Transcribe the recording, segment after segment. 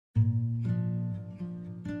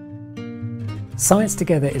Science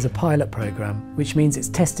Together is a pilot programme, which means it's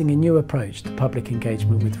testing a new approach to public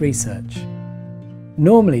engagement with research.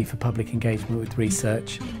 Normally for public engagement with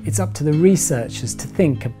research, it's up to the researchers to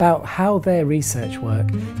think about how their research work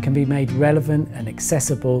can be made relevant and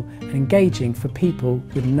accessible and engaging for people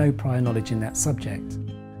with no prior knowledge in that subject.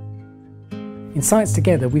 In Science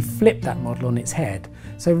Together, we've flipped that model on its head,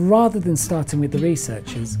 so rather than starting with the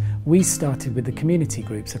researchers, we started with the community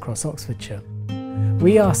groups across Oxfordshire.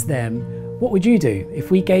 We asked them, what would you do if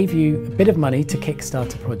we gave you a bit of money to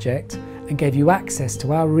kickstart a project and gave you access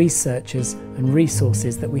to our researchers and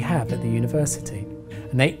resources that we have at the university?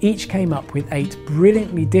 And they each came up with 8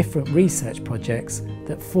 brilliantly different research projects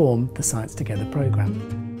that form the Science Together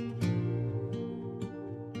programme.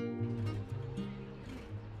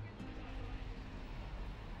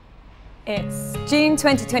 It's June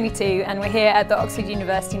 2022 and we're here at the Oxford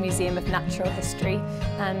University Museum of Natural History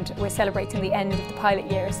and we're celebrating the end of the pilot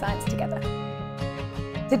year of Science Together.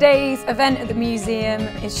 Today's event at the museum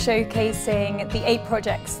is showcasing the 8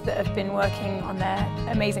 projects that have been working on their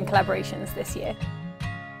amazing collaborations this year.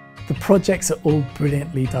 The projects are all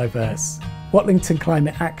brilliantly diverse. Watlington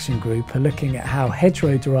Climate Action Group are looking at how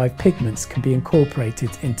hedgerow-derived pigments can be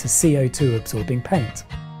incorporated into CO2-absorbing paint.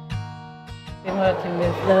 Been working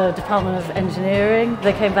with the Department of Engineering.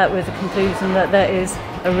 They came back with the conclusion that there is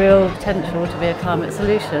a real potential to be a climate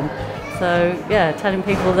solution. So yeah, telling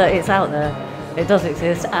people that it's out there, it does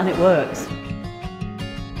exist and it works.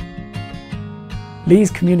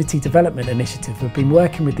 Lee's Community Development Initiative have been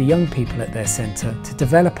working with the young people at their centre to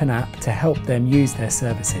develop an app to help them use their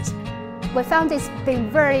services. We found it's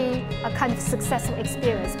been a kind of successful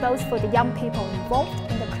experience, both for the young people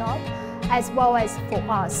involved in the club, as well as for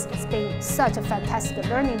us. It's been such a fantastic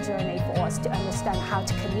learning journey for us to understand how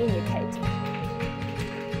to communicate.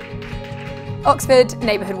 Oxford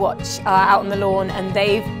Neighbourhood Watch are out on the lawn and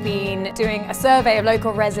they've been doing a survey of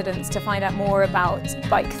local residents to find out more about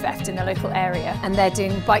bike theft in the local area, and they're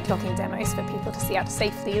doing bike locking demos for people to see how to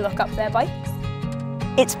safely lock up their bikes.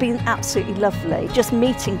 It's been absolutely lovely, just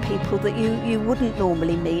meeting people that you wouldn't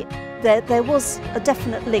normally meet. There was a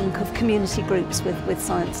definite link of community groups with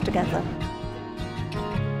Science Together.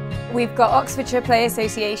 We've got Oxfordshire Play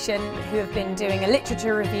Association who have been doing a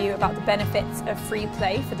literature review about the benefits of free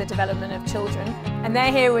play for the development of children, and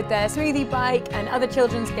they're here with their smoothie bike and other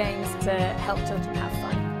children's games to help children have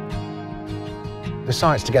fun. The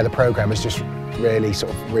Science Together programme has just really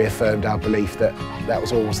sort of reaffirmed our belief that that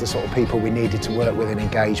was always the sort of people we needed to work with and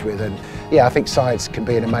engage with, and yeah, I think science can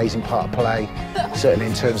be an amazing part of play, certainly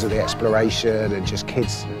in terms of the exploration and just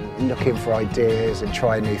kids looking for ideas and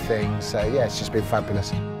trying new things, so yeah, it's just been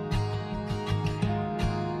fabulous.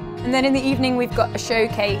 And then in the evening we've got a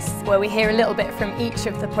showcase where we hear a little bit from each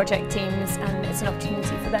of the project teams, and it's an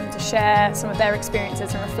opportunity for them to share some of their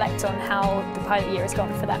experiences and reflect on how the pilot year has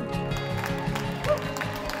gone for them.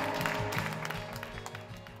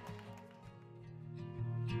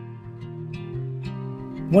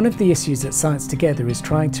 One of the issues that Science Together is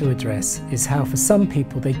trying to address is how for some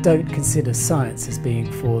people they don't consider science as being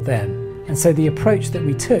for them. And so the approach that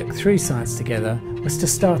we took through Science Together was to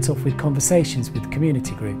start off with conversations with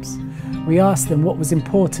community groups. We asked them what was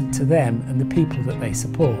important to them and the people that they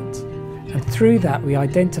support. And through that we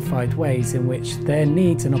identified ways in which their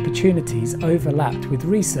needs and opportunities overlapped with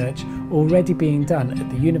research already being done at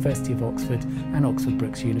the University of Oxford and Oxford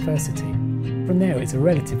Brookes University. From there it's a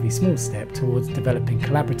relatively small step towards developing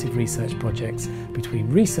collaborative research projects between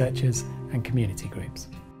researchers and community groups.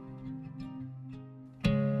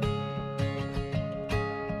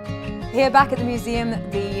 Here back at the museum,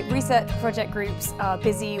 the research project groups are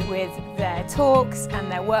busy with their talks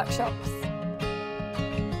and their workshops.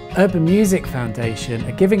 Urban Music Foundation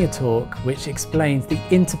are giving a talk which explains the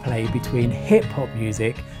interplay between hip-hop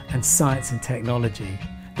music and science and technology.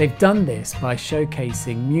 They've done this by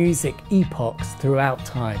showcasing music epochs throughout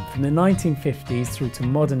time, from the 1950s through to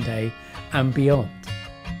modern day and beyond.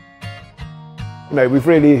 You know, we've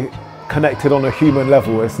really connected on a human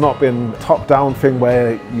level. It's not been a top-down thing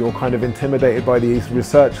where you're kind of intimidated by these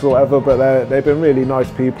researchers or whatever, but they've been really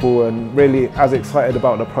nice people and really as excited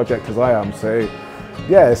about the project as I am. So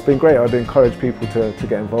yeah, it's been great. I'd encourage people to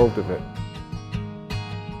get involved with it.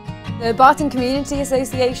 The Barton Community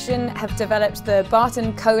Association have developed the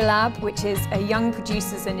Barton Collab, which is a young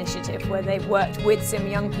producers initiative where they've worked with some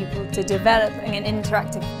young people to develop an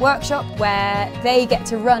interactive workshop where they get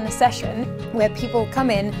to run a session where people come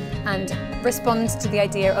in and respond to the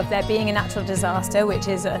idea of there being a natural disaster, which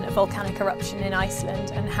is a volcanic eruption in Iceland,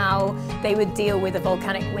 and how they would deal with a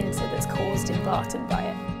volcanic winter that's caused in Barton by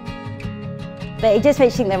it. But it just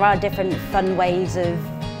makes me think there are different fun ways of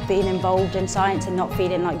being involved in science and not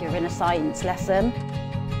feeling like you're in a science lesson.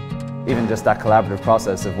 Even just that collaborative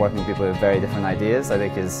process of working with people with very different ideas, I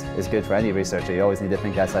think is good for any researcher. You always need to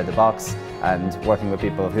think outside the box, and working with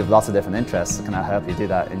people who have lots of different interests can help you do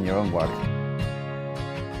that in your own work.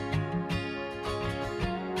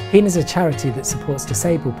 Keen is a charity that supports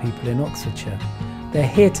disabled people in Oxfordshire. They're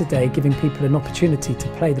here today giving people an opportunity to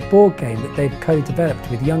play the board game that they've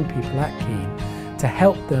co-developed with young people at Keen to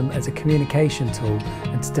help them as a communication tool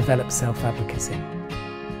and to develop self-advocacy.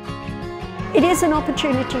 It is an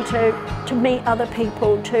opportunity to meet other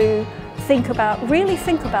people, to really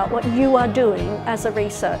think about what you are doing as a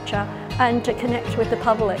researcher and to connect with the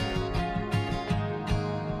public.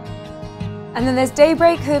 And then there's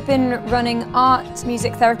Daybreak, who have been running art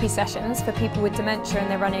music therapy sessions for people with dementia,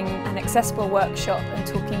 and they're running an accessible workshop and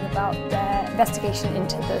talking about their investigation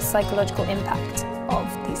into the psychological impact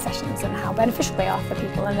of these sessions and how beneficial they are for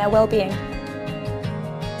people and their well-being.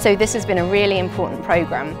 So this has been a really important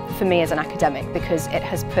programme for me as an academic, because it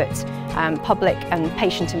has put public and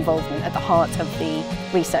patient involvement at the heart of the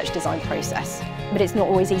research design process. But it's not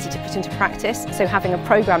always easy to put into practice, so having a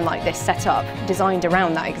programme like this set up, designed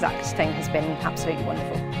around that exact thing, has been absolutely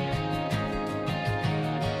wonderful.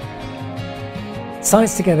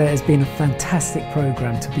 Science Together has been a fantastic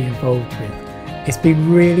programme to be involved with. It's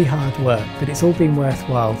been really hard work, but it's all been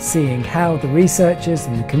worthwhile seeing how the researchers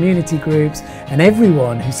and the community groups and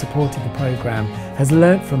everyone who supported the programme has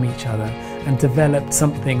learnt from each other and developed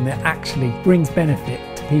something that actually brings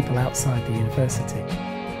benefit to people outside the university.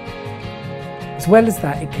 As well as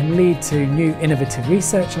that, it can lead to new innovative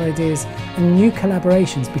research ideas and new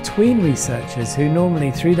collaborations between researchers who normally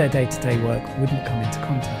through their day-to-day work wouldn't come into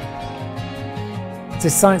contact. So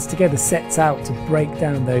Science Together sets out to break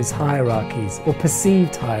down those hierarchies or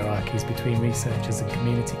perceived hierarchies between researchers and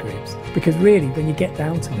community groups. Because really, when you get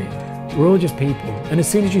down to it, we're all just people, and as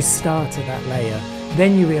soon as you start at that layer,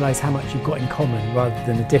 then you realise how much you've got in common rather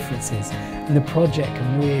than the differences, and the project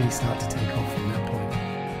can really start to take off from that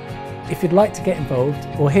point. If you'd like to get involved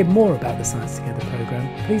or hear more about the Science Together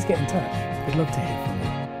programme, please get in touch. We'd love to hear from you.